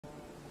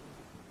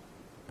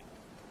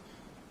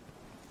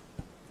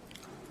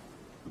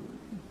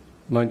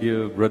My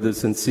dear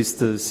brothers and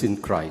sisters in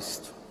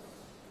Christ,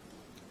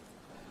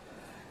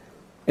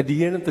 at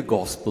the end of the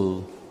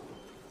Gospel,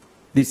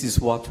 this is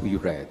what we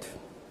read.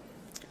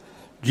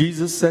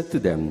 Jesus said to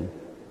them,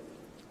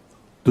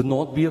 "Do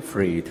not be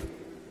afraid.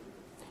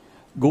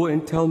 Go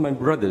and tell my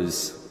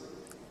brothers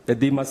that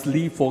they must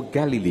leave for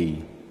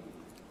Galilee.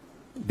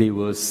 They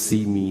will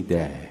see me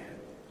there."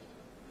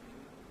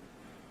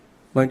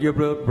 My dear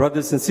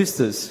brothers and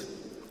sisters,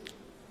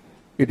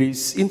 it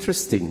is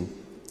interesting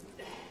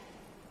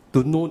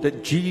to know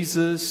that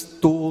Jesus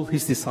told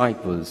his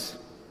disciples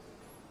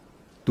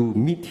to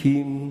meet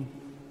him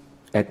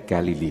at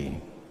Galilee.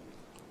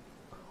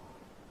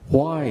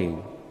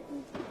 Why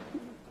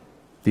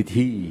did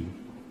he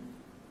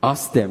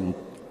ask them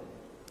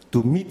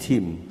to meet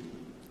him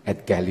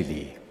at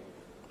Galilee?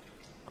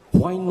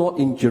 Why not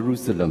in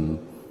Jerusalem,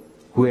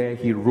 where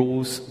he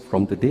rose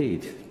from the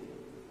dead?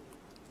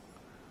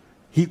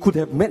 He could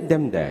have met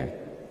them there.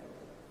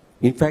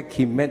 In fact,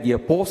 he met the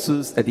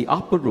apostles at the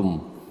upper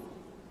room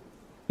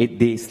 8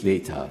 days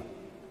later.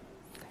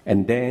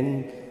 And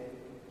then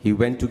he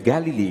went to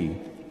Galilee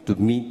to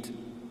meet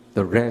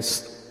the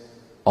rest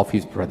of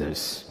his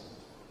brothers.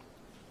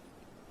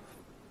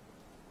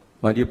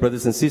 My dear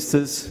brothers and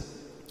sisters,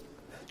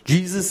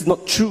 Jesus did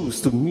not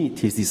choose to meet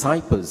his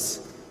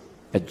disciples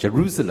at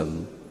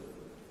Jerusalem,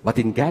 but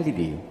in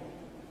Galilee.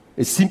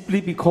 It's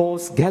simply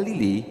because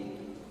Galilee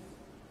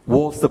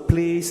was the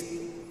place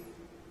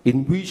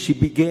in which he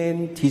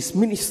began his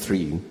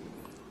ministry,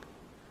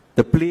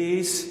 the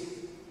place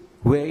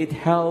where it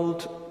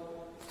held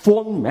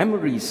fond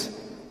memories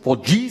for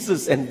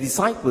Jesus and the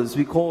disciples,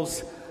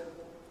 because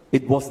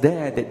it was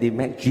there that they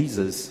met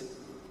Jesus.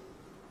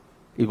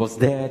 It was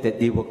there that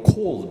they were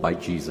called by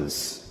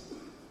Jesus.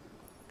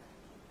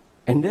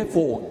 And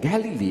therefore,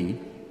 Galilee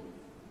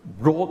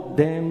brought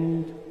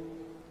them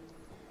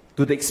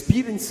to the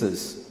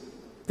experiences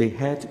they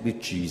had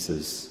with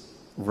Jesus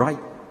right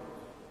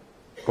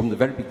from the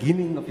very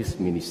beginning of his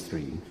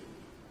ministry.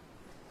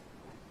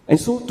 And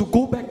so to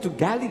go back to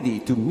Galilee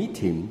to meet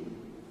him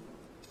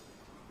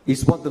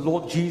is what the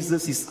Lord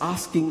Jesus is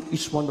asking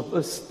each one of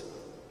us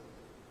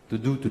to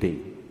do today.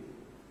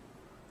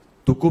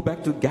 To go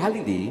back to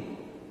Galilee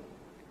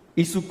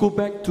is to go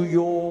back to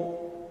your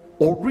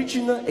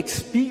original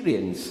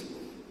experience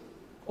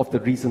of the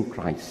risen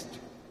Christ.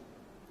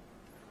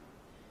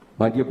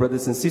 My dear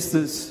brothers and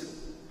sisters,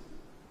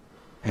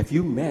 have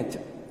you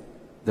met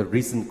the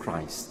risen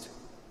Christ?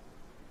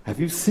 Have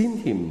you seen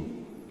him?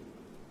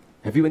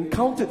 Have you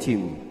encountered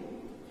him?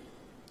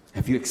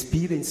 Have you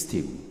experienced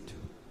him?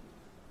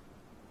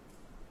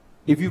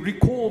 If you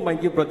recall, my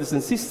dear brothers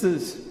and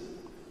sisters,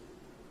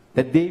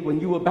 that day when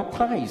you were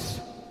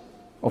baptized,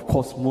 of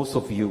course, most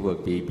of you were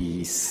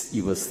babies.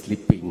 You were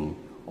sleeping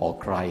or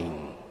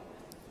crying.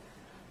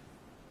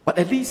 But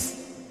at least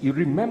you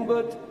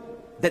remembered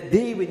that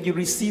day when you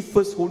received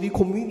First Holy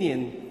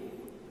Communion.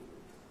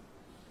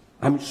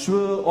 I'm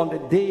sure on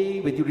that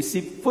day when you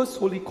received First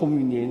Holy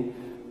Communion,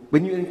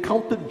 when you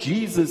encountered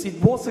Jesus,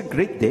 it was a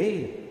great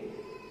day.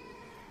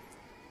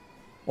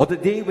 Or the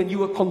day when you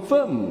were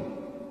confirmed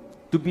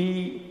to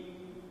be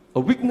a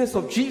witness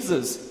of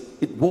Jesus,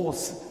 it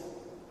was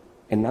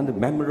another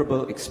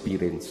memorable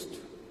experience.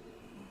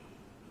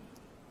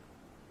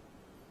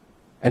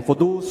 And for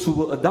those who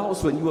were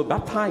adults when you were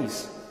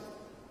baptized,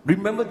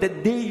 remember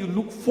that day you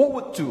look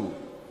forward to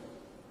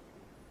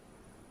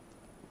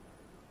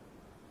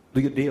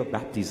your day of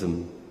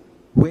baptism,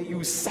 where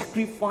you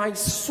sacrifice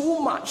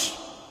so much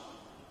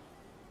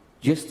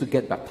just to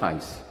get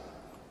baptized,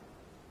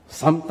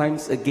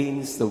 sometimes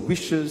against the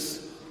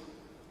wishes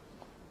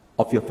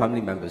of your family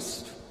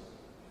members,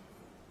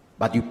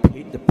 but you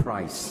paid the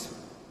price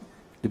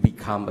to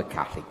become a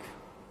Catholic.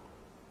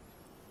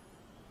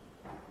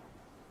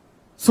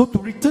 So to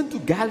return to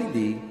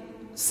Galilee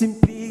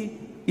simply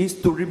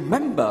is to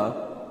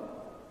remember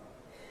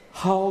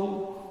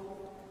how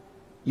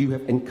you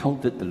have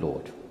encountered the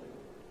Lord.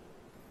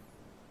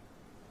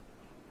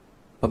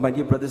 But my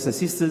dear brothers and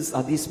sisters,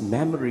 are these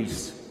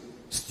memories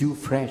still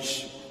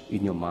fresh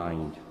in your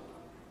mind?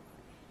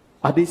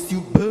 Are they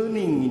still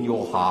burning in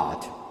your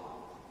heart?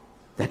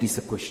 That is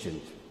the question.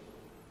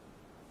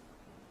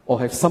 Or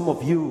have some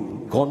of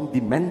you gone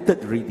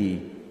demented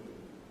already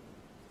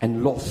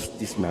and lost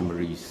these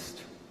memories?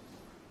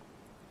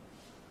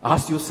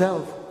 Ask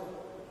yourself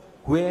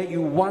where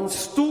you once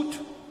stood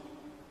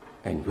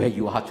and where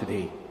you are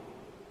today.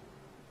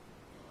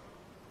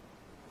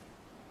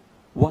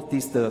 What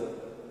is the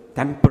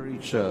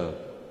temperature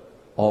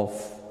of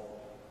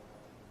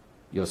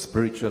your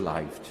spiritual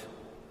life?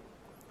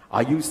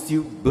 Are you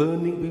still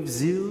burning with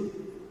zeal?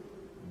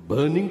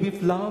 Burning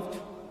with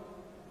love?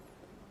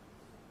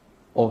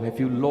 Or have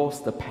you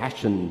lost the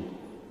passion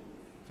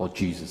for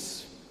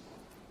Jesus?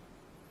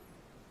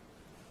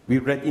 We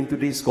read in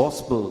today's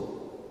gospel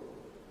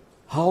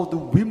how the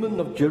women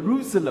of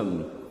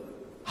Jerusalem,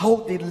 how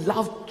they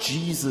loved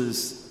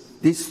Jesus.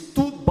 They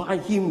stood by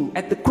him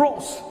at the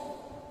cross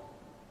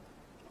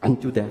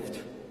unto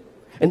death.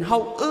 And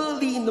how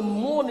early in the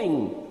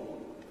morning,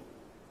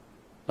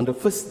 on the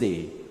first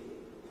day,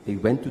 they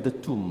went to the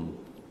tomb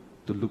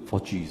to look for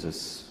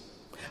Jesus.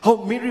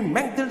 How Mary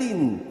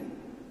Magdalene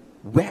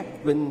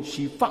wept when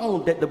she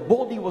found that the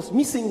body was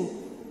missing,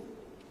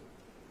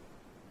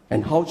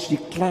 and how she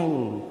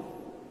clung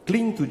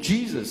to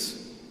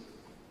Jesus.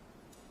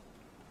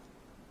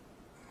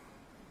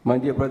 My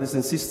dear brothers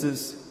and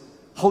sisters,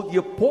 how the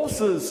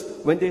apostles,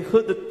 when they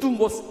heard the tomb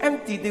was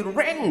empty, they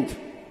ran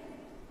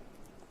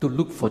to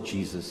look for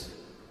Jesus.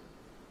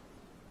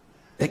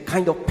 That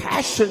kind of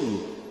passion,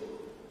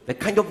 that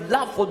kind of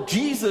love for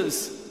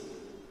Jesus,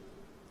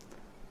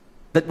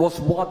 that was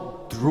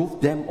what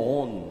drove them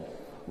on,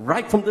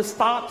 right from the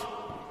start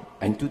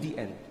and to the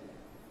end.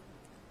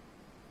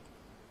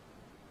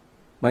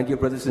 My dear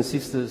brothers and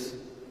sisters,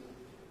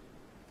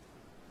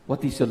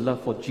 what is your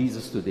love for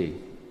Jesus today?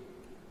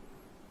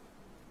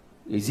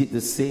 Is it the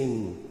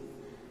same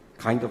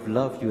kind of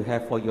love you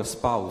have for your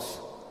spouse,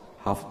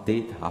 half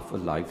dead, half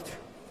alive?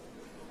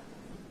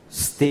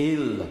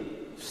 Stale.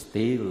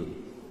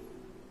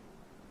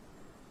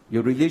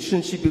 Your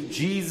relationship with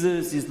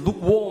Jesus is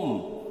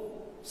lukewarm,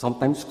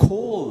 sometimes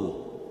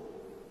cold.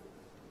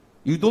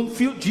 You don't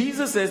feel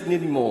Jesus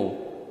anymore,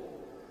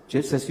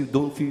 just as you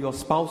don't feel your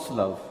spouse's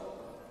love.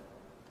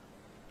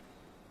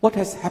 What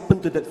has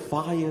happened to that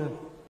fire?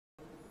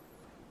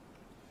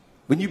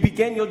 When you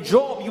began your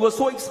job, you were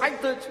so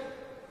excited,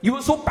 you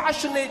were so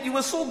passionate, you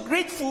were so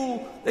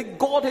grateful that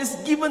God has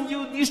given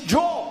you this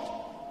job,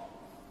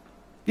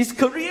 this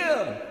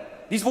career,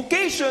 this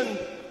vocation.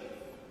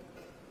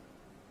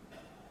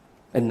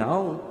 And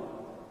now,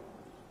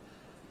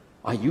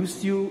 are you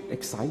still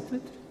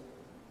excited?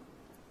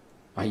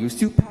 Are you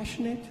still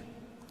passionate?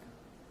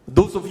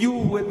 Those of you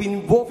who have been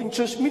involved in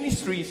church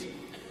ministries,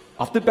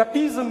 after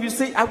baptism, you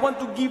say, I want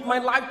to give my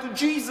life to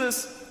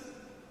Jesus.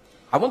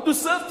 I want to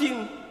serve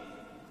Him.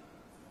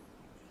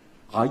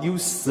 Are you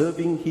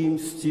serving Him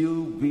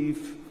still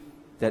with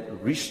that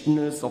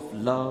richness of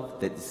love,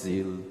 that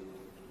zeal?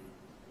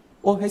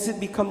 Or has it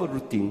become a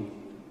routine?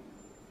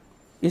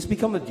 It's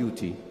become a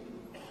duty.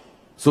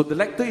 So the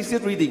lector is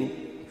just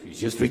reading. He's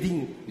just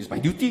reading. It's my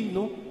duty, you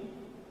know.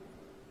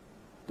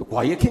 The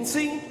choir can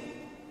sing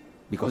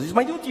because it's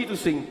my duty to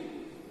sing.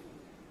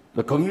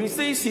 The community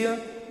stays here.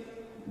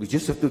 We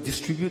just have to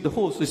distribute the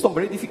whole, so it's not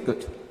very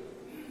difficult.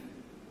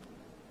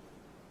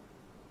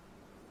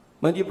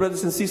 My dear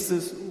brothers and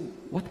sisters,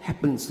 what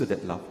happens to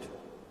that love?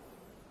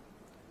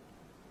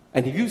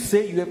 And if you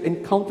say you have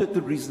encountered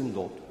the risen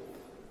Lord,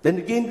 then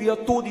again we are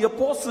told the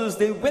apostles,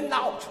 they went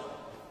out.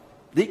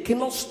 They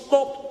cannot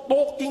stop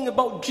talking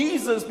about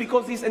Jesus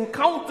because this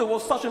encounter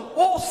was such an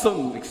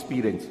awesome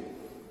experience.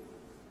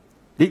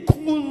 They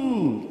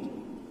couldn't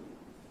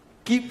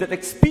keep that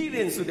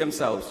experience to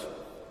themselves.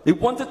 They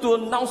wanted to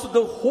announce to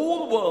the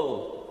whole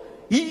world,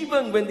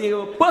 even when they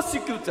were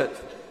persecuted,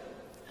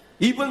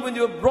 even when they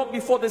were brought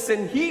before the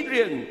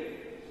Sanhedrin,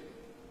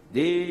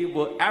 they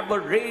were ever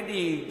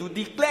ready to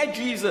declare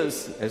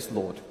Jesus as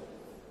Lord.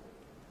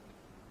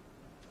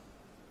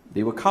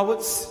 They were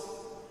cowards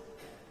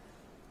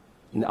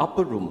in the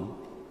upper room,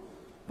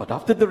 but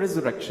after the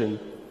resurrection,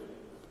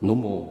 no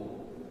more.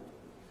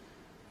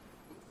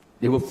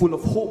 They were full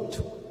of hope,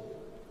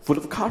 full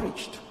of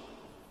courage.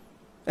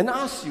 And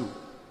I ask you,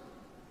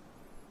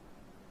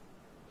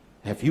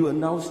 have you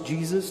announced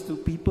Jesus to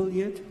people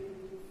yet?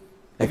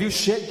 Have you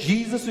shared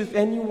Jesus with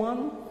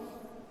anyone?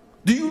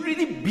 Do you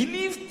really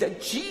believe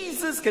that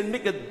Jesus can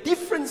make a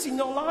difference in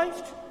your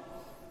life?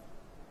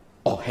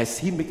 Or has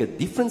He made a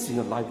difference in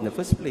your life in the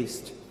first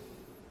place?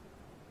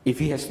 If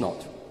He has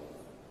not,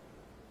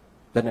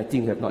 then I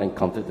think you have not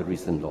encountered the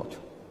risen Lord.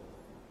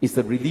 It's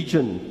the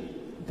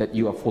religion that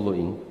you are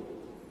following.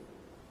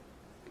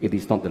 It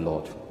is not the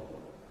Lord.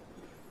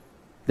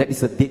 That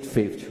is a dead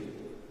faith.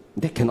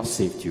 That cannot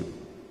save you.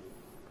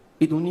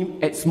 It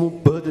only adds more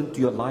burden to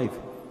your life.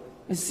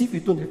 As if you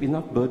don't have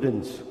enough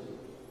burdens.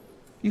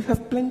 You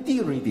have plenty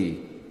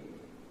already.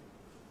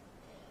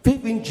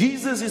 Faith in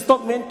Jesus is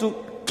not meant to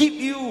keep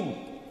you,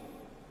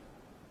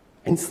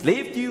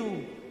 enslave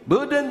you,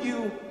 burden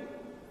you,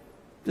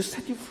 to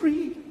set you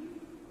free,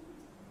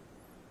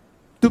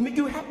 to make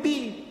you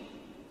happy,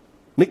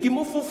 make you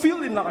more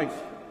fulfilled in life.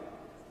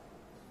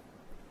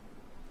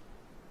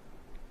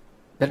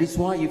 That is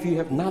why if you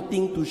have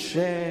nothing to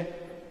share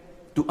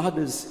to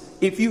others,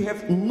 if you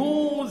have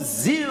no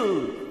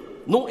zeal,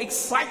 no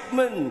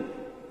excitement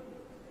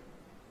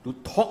to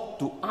talk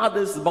to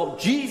others about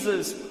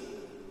Jesus,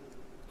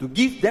 to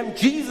give them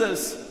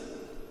Jesus,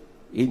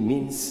 it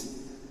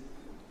means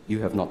you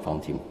have not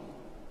found Him.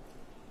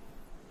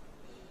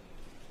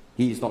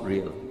 He is not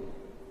real.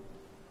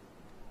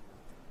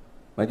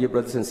 My dear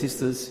brothers and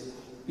sisters,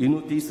 you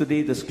notice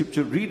today the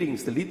scripture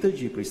readings, the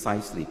liturgy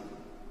precisely,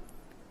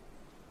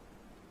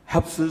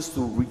 helps us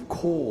to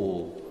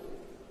recall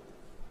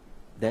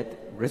that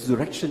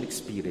resurrection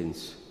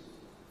experience,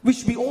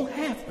 which we all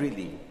have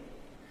really.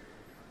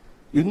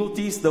 You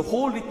notice the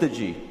whole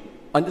liturgy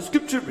and the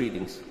scripture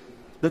readings,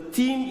 the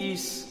theme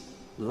is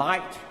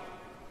light,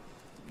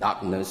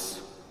 darkness.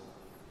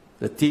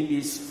 The theme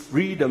is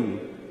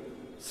freedom,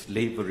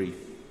 slavery.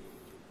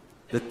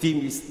 The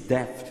theme is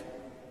death,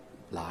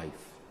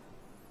 life.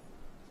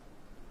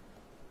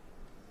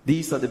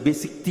 These are the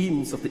basic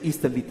themes of the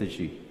Easter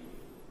liturgy,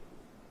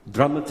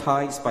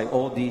 dramatized by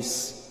all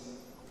these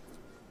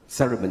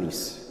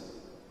ceremonies.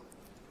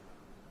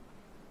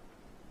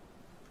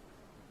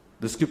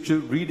 The scripture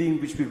reading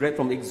which we read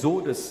from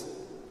Exodus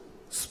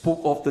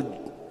spoke of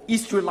the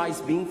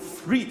Israelites being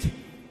freed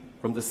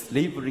from the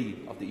slavery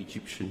of the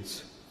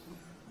Egyptians.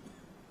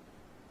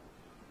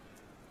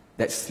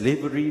 That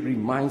slavery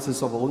reminds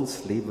us of our own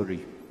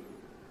slavery.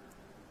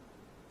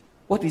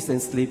 What is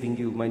enslaving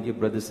you, my dear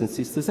brothers and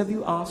sisters? Have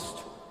you asked?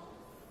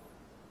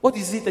 What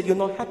is it that you're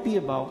not happy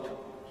about?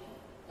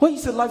 Why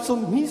is your life so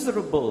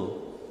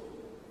miserable?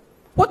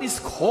 What is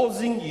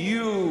causing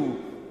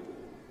you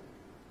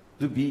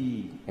to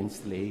be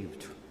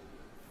enslaved?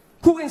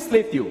 Who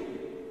enslaved you?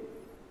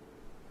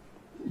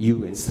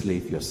 You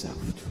enslave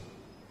yourself.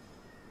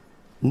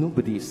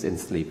 Nobody is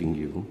enslaving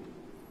you.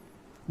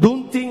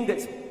 Don't think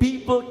that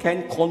people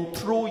can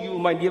control you,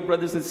 my dear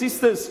brothers and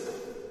sisters.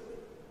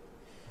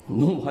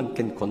 No one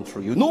can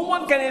control you. No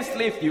one can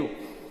enslave you.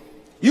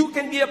 You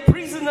can be a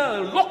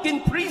prisoner, locked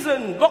in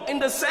prison, locked in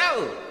the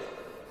cell.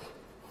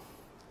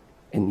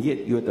 And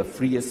yet you are the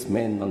freest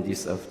man on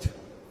this earth.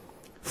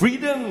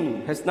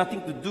 Freedom has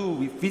nothing to do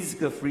with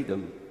physical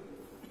freedom.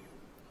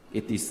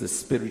 It is the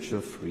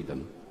spiritual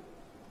freedom.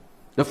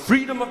 The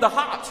freedom of the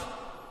heart.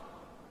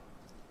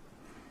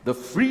 The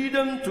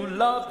freedom to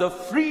love, the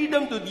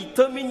freedom to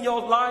determine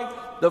your life,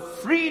 the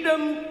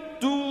freedom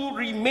to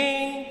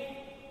remain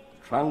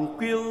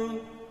tranquil,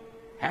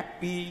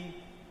 happy,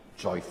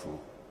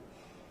 joyful.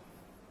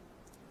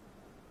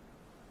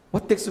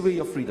 What takes away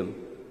your freedom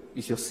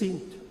is your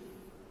sin.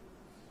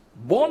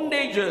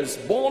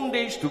 Bondages,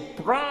 bondage to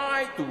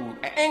pride, to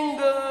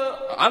anger,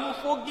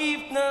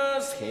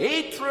 unforgiveness,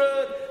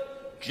 hatred,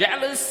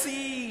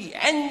 jealousy,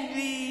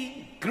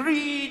 envy,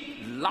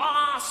 greed,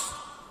 lust.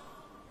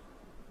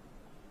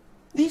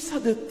 These are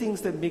the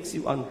things that makes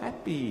you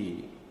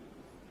unhappy.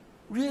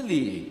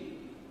 Really.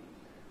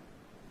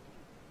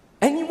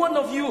 Any one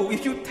of you,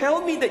 if you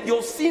tell me that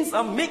your sins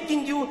are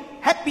making you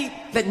happy,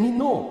 let me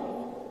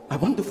know. I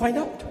want to find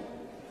out.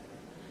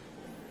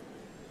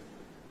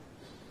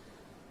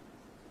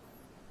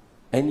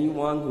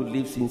 Anyone who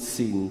lives in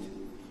sin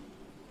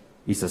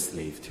is a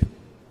slave.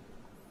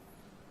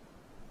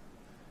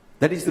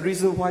 That is the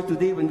reason why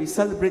today when we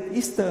celebrate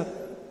Easter,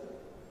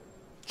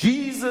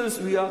 Jesus,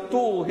 we are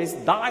told, has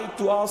died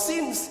to our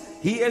sins.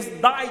 He has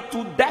died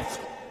to death.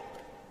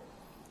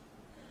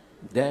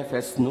 Death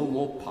has no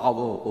more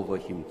power over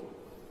him.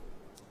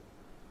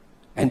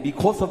 And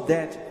because of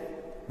that,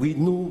 we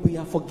know we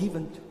are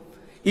forgiven.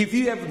 If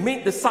you have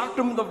made the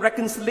sacrament of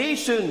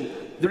reconciliation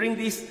during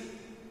this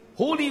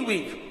Holy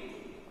Week,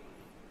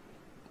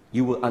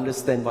 you will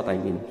understand what I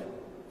mean.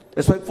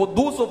 That's why for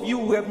those of you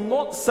who have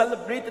not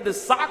celebrated the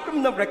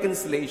sacrament of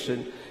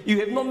reconciliation, you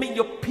have not made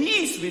your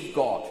peace with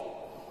God,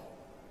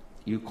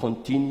 you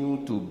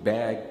continue to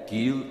bear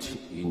guilt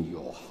in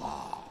your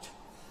heart.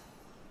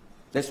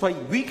 That's why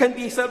we can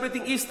be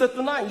celebrating Easter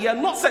tonight. You are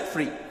not set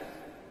free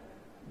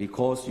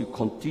because you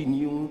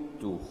continue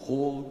to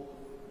hold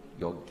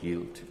your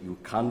guilt. You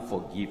can't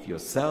forgive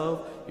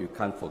yourself. You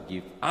can't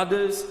forgive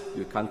others.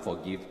 You can't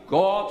forgive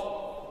God.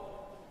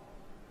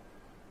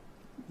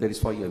 That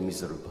is why you are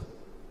miserable.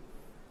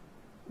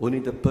 Only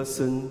the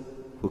person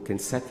who can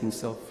set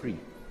himself free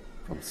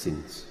from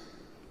sins.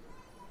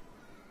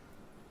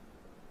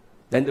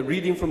 Then the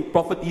reading from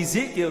Prophet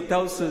Ezekiel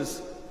tells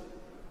us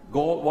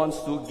God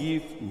wants to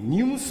give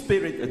new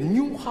spirit, a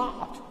new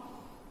heart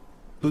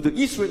to the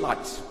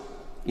Israelites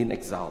in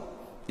exile.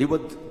 They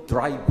were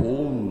dry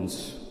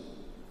bones.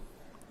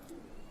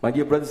 My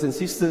dear brothers and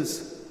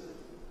sisters,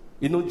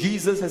 you know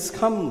Jesus has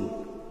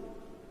come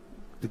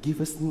to give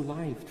us new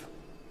life.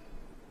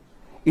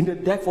 In the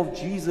death of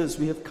Jesus,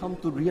 we have come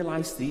to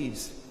realize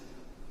this.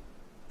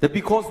 That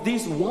because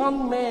this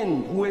one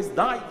man who has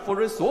died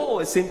for us all,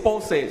 as St.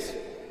 Paul says,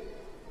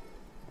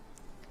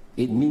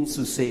 it means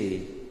to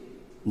say,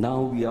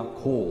 now we are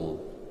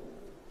called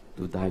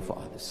to die for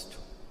others too.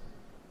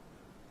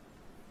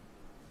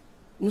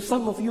 You know,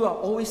 some of you are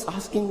always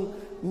asking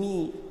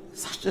me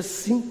such a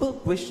simple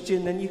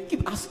question, and you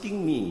keep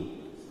asking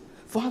me,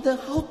 Father,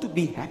 how to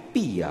be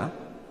happy?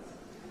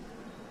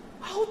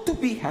 How to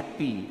be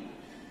happy?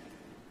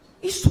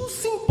 It's so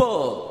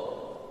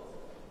simple.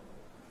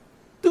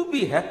 To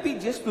be happy,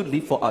 just to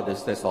live for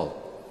others, that's all.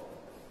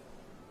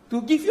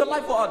 To give your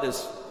life for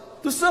others,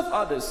 to serve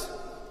others,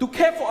 to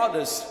care for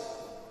others,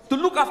 to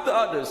look after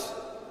others,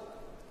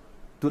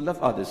 to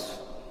love others.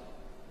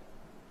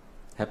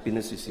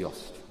 Happiness is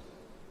yours.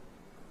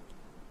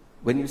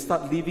 When you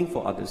start living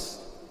for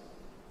others,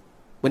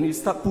 when you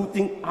start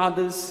putting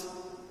others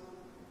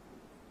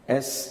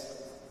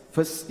as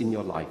first in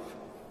your life,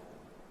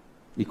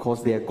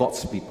 because they are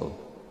God's people,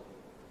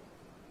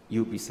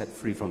 you'll be set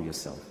free from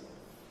yourself.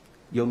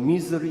 Your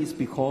misery is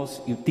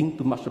because you think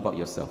too much about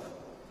yourself.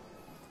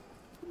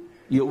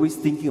 You're always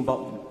thinking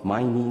about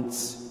my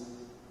needs,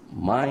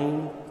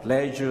 my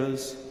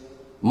pleasures,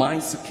 my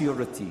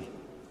security.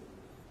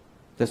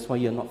 That's why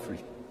you're not free.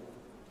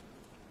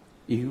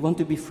 if you want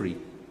to be free,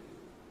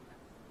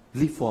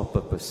 live for a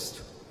purpose.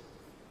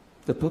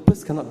 The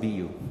purpose cannot be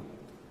you.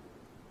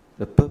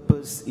 The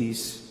purpose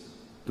is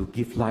to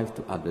give life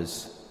to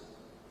others,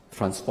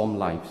 transform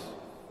lives,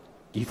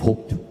 give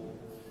hope.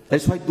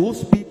 That's why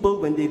those people,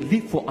 when they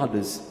live for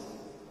others,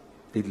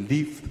 they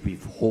live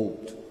with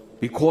hope,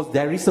 because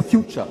there is a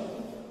future.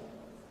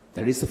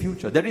 There is a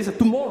future. There is a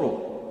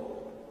tomorrow.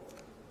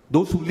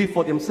 Those who live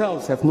for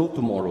themselves have no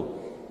tomorrow,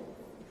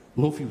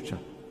 no future.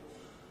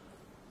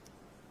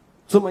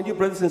 So, my dear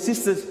brothers and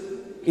sisters,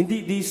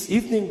 indeed this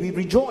evening we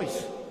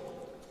rejoice.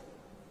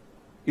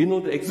 You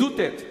know, the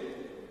exultate.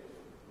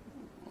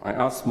 I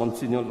asked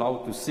Monsignor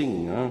Lau to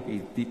sing.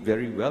 He did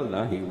very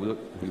well. He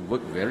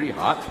worked very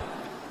hard.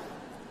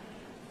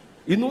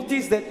 You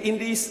notice that in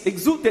this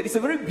exultate, it's a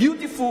very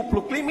beautiful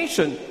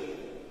proclamation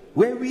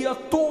where we are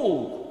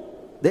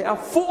told there are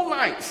 4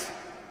 nights.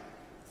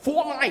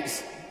 4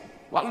 nights.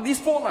 What are these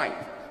 4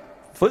 nights?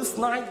 First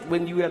night,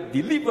 when you are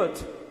delivered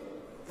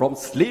from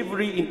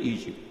slavery in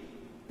Egypt.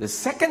 The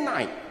second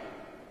night,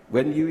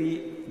 when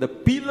the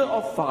pillar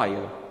of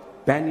fire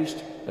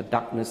banished the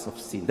darkness of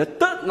sin. The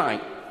third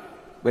night,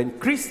 when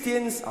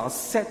Christians are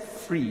set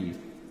free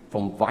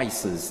from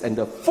vices. And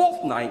the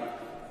fourth night,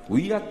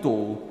 we are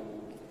told,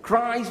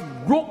 Christ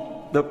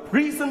broke the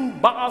prison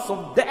bars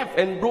of death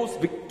and rose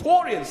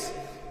victorious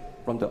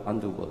from the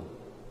underworld.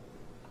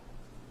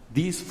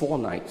 These 4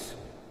 nights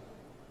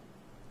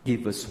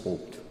give us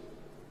hope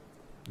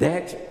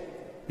that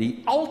the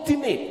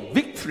ultimate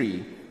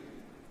victory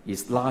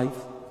is life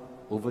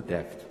over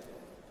death,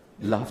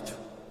 love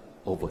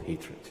over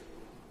hatred.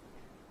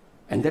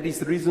 And that is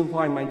the reason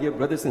why, my dear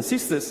brothers and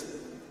sisters,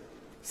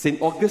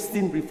 St.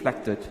 Augustine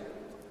reflected,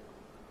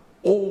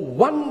 "O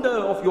wonder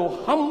of your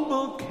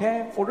humble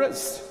care for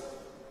us,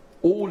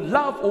 O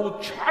love, O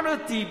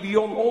charity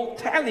beyond all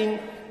telling,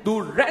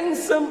 to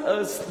ransom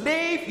a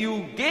slave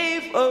you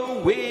gave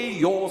away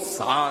your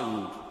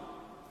son."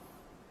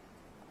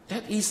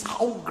 That is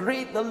how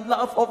great the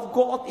love of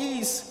God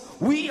is.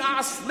 We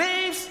are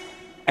slaves,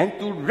 and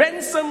to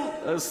ransom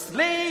a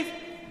slave,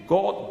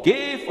 God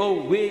gave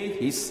away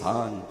his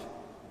son.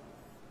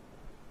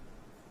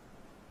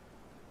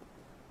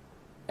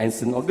 And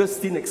St.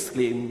 Augustine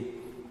exclaimed,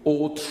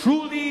 "O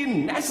truly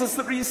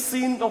necessary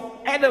sin of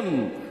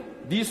Adam,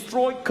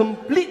 destroyed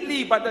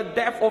completely by the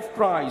death of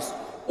Christ.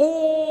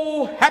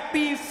 O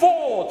happy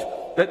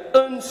thought that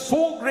earned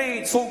so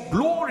great, so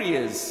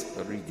glorious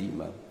a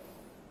Redeemer."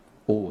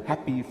 Oh,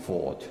 happy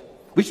thought.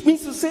 Which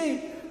means to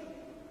say,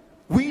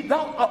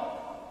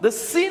 without the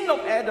sin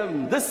of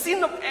Adam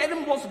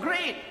was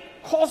great,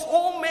 caused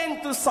all men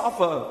to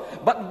suffer.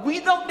 But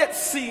without that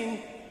sin,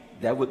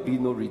 there would be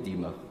no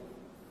Redeemer.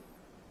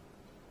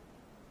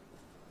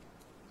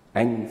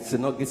 And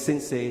St.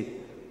 Augustine said,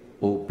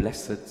 "Oh,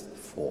 blessed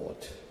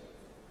thought."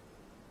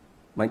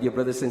 My dear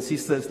brothers and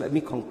sisters, let me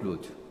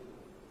conclude.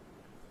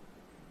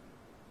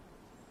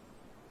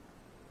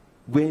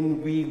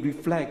 When we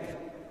reflect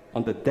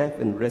on the death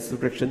and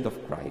resurrection of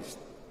Christ,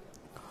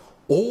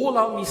 all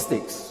our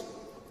mistakes,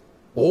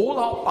 all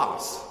our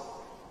past,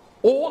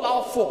 all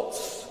our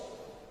faults,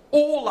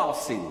 all our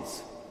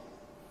sins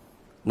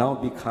now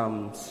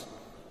becomes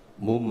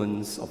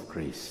moments of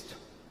grace.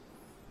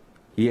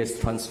 He has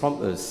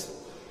transformed us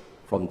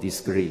from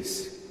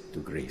disgrace to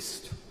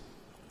grace.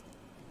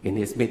 And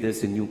He has made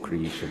us a new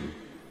creation.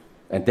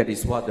 And that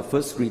is what the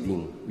first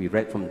reading we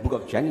read from the book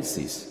of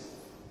Genesis.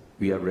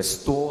 We are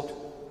restored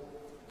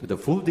to the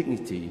full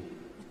dignity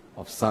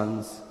of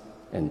sons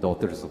and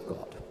daughters of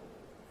God.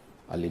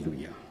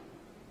 Hallelujah.